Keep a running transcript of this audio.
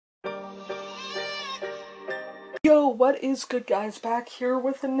What is good, guys? Back here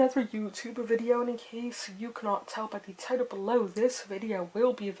with another YouTube video, and in case you cannot tell by the title below, this video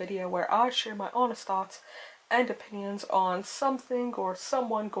will be a video where I share my honest thoughts and opinions on something or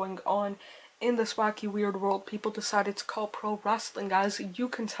someone going on in this wacky weird world people decided to call pro wrestling. As you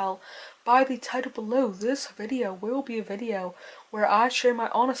can tell by the title below, this video will be a video where I share my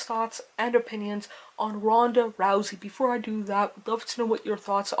honest thoughts and opinions on Ronda Rousey. Before I do that, would love to know what your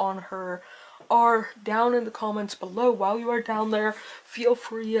thoughts on her are down in the comments below. While you are down there, feel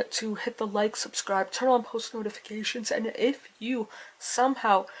free to hit the like, subscribe, turn on post notifications, and if you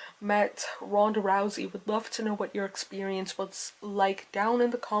somehow met Ronda Rousey, would love to know what your experience was like down in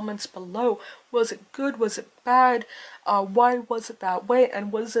the comments below. Was it good? Was it bad? Why was it that way?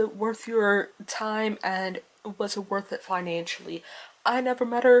 And was it worth your time? And was it worth it financially? I never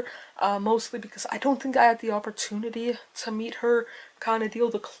met her, mostly because I don't think I had the opportunity to meet her, kind of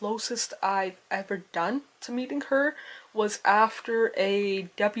deal. The closest I've ever done to meeting her was after a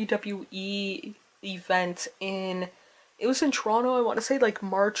WWE event it was in Toronto, I want to say like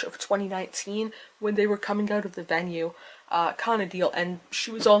March of 2019, when they were coming out of the venue, kind of deal, and she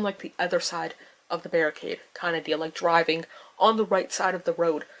was on like the other side of the barricade, kind of deal, like driving on the right side of the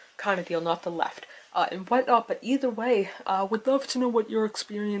road, kind of deal, not the left. And whatnot. But either way, would love to know what your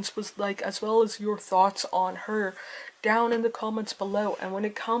experience was like, as well as your thoughts on her down in the comments below. And when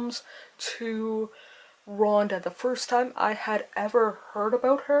it comes to Ronda, the first time I had ever heard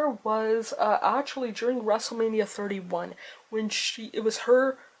about her was actually during WrestleMania 31, when it was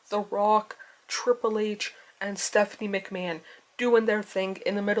her, The Rock, Triple H, and Stephanie McMahon doing their thing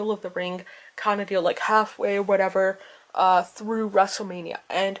in the middle of the ring, kind of deal, like halfway or whatever, through WrestleMania.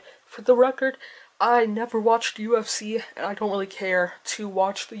 And for the record, I never watched UFC, and I don't really care to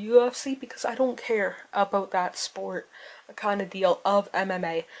watch the UFC because I don't care about that sport, kind of deal, of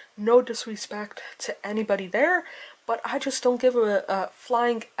MMA. No disrespect to anybody there, but I just don't give a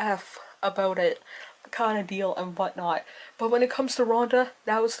flying F about it, kind of deal, and whatnot. But when it comes to Ronda,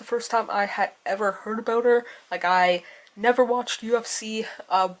 that was the first time I had ever heard about her. Like, I never watched UFC.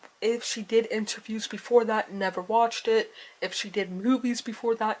 If she did interviews before that, never watched it. If she did movies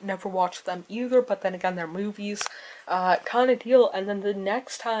before that, never watched them either. But then again, they're movies, kind of deal. And then the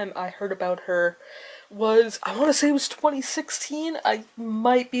next time I heard about her was, I want to say it was 2016. I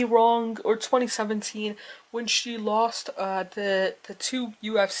might be wrong, or 2017, when she lost the two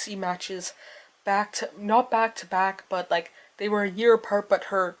UFC matches not back to back, but like they were a year apart. But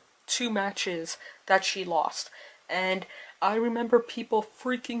her two matches that she lost. And I remember people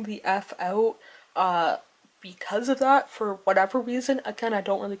freaking the F out because of that, for whatever reason. Again, I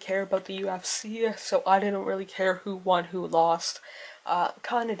don't really care about the UFC, so I didn't really care who won, who lost,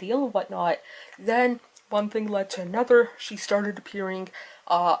 kind of deal and whatnot. Then one thing led to another. She started appearing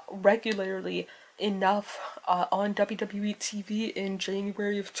regularly enough on WWE TV in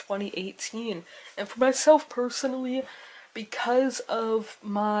January of 2018. And for myself personally, because of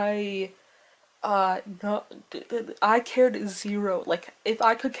my no, I cared zero. Like, if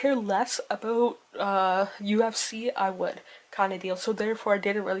I could care less about UFC, I would, kind of deal. So therefore, I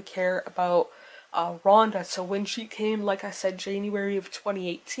didn't really care about Ronda. So when she came, like I said, January of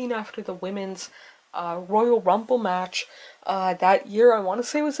 2018, after the women's Royal Rumble match that year, I want to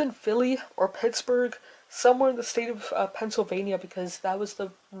say it was in Philly or Pittsburgh, somewhere in the state of Pennsylvania, because that was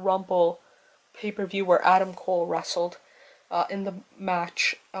the Rumble pay-per-view where Adam Cole wrestled in the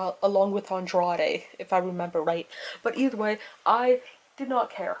match, along with Andrade, if I remember right. But either way, I did not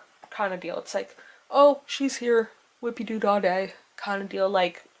care, kind of deal. It's like, oh, she's here, whippy-doo-dah-day, kind of deal.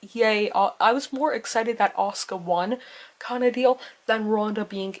 Like, yay. I was more excited that Asuka won, kind of deal, than Ronda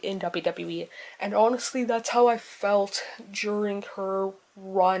being in WWE. And honestly, that's how I felt during her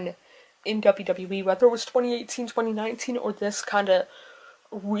run in WWE, whether it was 2018, 2019, or this kind of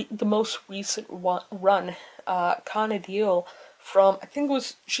the most recent run, kind of deal, from, I think it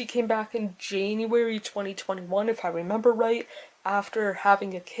was, she came back in January 2021, if I remember right, after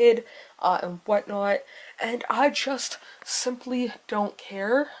having a kid, and whatnot. And I just simply don't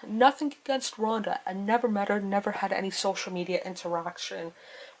care. Nothing against Ronda. I never met her, never had any social media interaction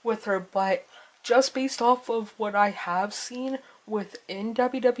with her, but just based off of what I have seen within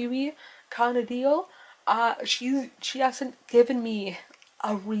WWE, kind of deal, she hasn't given me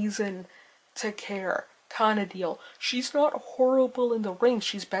a reason to care, kind of deal. She's not horrible in the ring.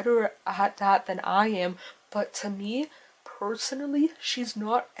 She's better at that than I am. But to me, personally, she's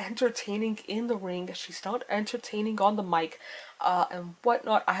not entertaining in the ring. She's not entertaining on the mic, and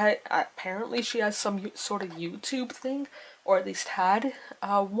whatnot. Apparently she has some sort of YouTube thing, or at least had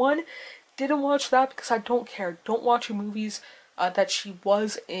one. Didn't watch that because I don't care. Don't watch her movies. that she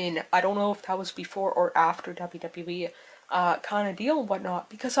was in. I don't know if that was before or after WWE kind of deal and whatnot,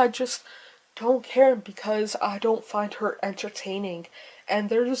 because I just don't care, because I don't find her entertaining. And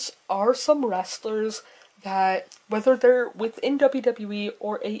there's are some wrestlers that, whether they're within WWE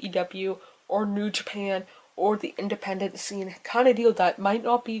or AEW or New Japan or the independent scene kind of deal, that might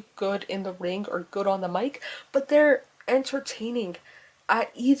not be good in the ring or good on the mic, but they're entertaining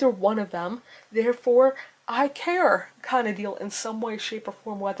at either one of them. Therefore, I care kind of deal in some way, shape, or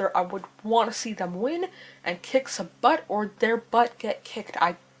form, whether I would want to see them win and kick some butt or their butt get kicked.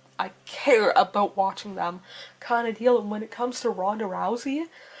 I care about watching them kind of deal. And when it comes to Ronda Rousey,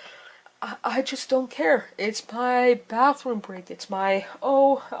 I just don't care. It's my bathroom break. It's my,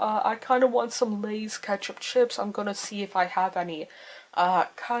 I kind of want some Lay's ketchup chips. I'm gonna see if I have any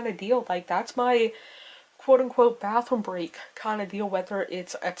kind of deal. Like, that's my quote-unquote bathroom break kind of deal, whether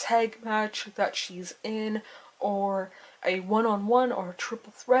it's a tag match that she's in, or a one-on-one, or a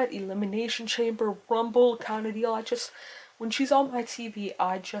triple threat, elimination chamber, rumble kind of deal. When she's on my TV,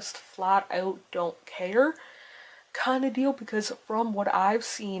 I just flat out don't care kind of deal, because from what I've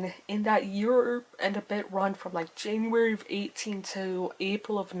seen in that year and a bit run from like January of 18 to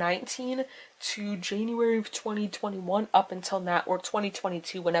April of 19 to January of 2021 up until now, or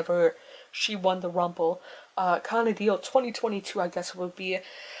 2022 whenever she won the Rumble, kind of deal, 2022 I guess it would be,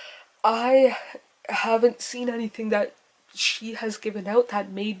 I haven't seen anything that she has given out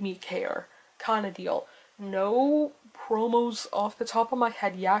that made me care kind of deal. No promos off the top of my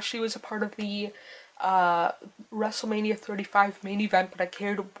head. Yeah, she was a part of the WrestleMania 35 main event, but I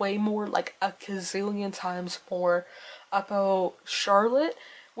cared way more, like a gazillion times more, about Charlotte,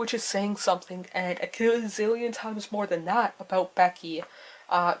 which is saying something, and a gazillion times more than that about Becky,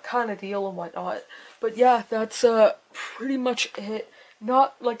 kind of deal and whatnot. But yeah, that's pretty much it.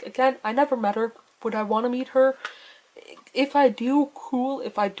 Not, like, again, I never met her. Would I want to meet her? If I do, cool.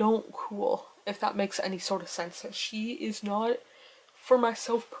 If I don't, cool. If that makes any sort of sense. She is not, for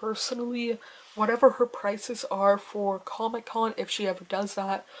myself personally, whatever her prices are for Comic-Con, if she ever does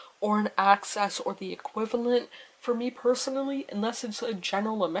that, or an Access or the equivalent, for me personally, unless it's a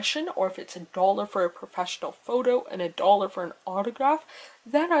general admission, or if it's $1 for a professional photo and $1 for an autograph,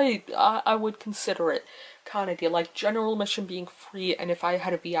 then I would consider it kind of deal. Like general admission being free, and if I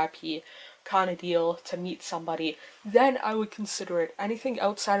had a VIP kind of deal to meet somebody, then I would consider it. Anything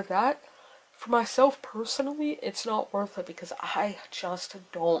outside of that, for myself personally, it's not worth it, because I just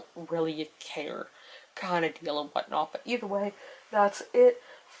don't really care kind of deal and whatnot. But either way, that's it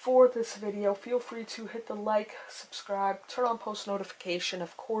for this video. Feel free to hit the like, subscribe, turn on post notification.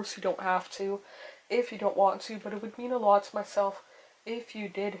 Of course, you don't have to if you don't want to, but it would mean a lot to myself if you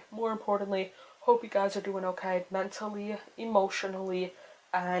did. More importantly, hope you guys are doing okay mentally, emotionally,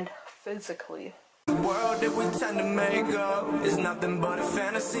 and physically. The world that we tend to make up is nothing but a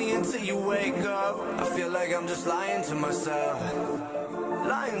fantasy until you wake up. I feel like I'm just lying to myself,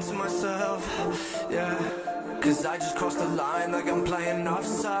 yeah. Cause I just crossed the line like I'm playing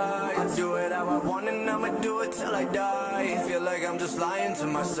offside. I do it how I want and I'ma do it till I die. I feel like I'm just lying to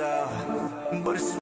myself, but it's